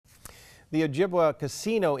The Ojibwa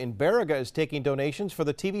Casino in Baraga is taking donations for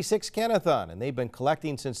the TV6 Canathon, and they've been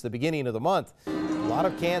collecting since the beginning of the month. A lot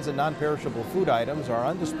of cans and non-perishable food items are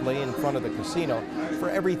on display in front of the casino. For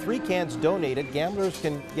every 3 cans donated, gamblers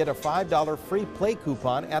can get a $5 free play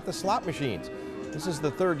coupon at the slot machines. This is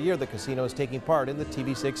the 3rd year the casino is taking part in the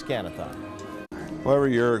TV6 Canathon. Well,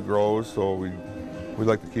 every year it grows, so we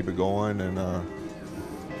like to keep it going, and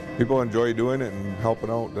people enjoy doing it and helping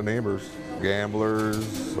out the neighbors,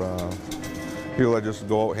 gamblers, people that just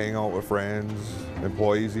go out, hang out with friends,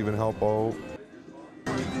 employees even help out.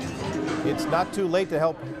 It's not too late to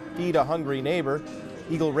help feed a hungry neighbor.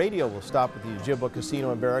 Eagle Radio will stop at the Ojibwa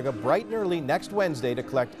Casino in Baraga bright and early next Wednesday to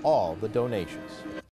collect all the donations.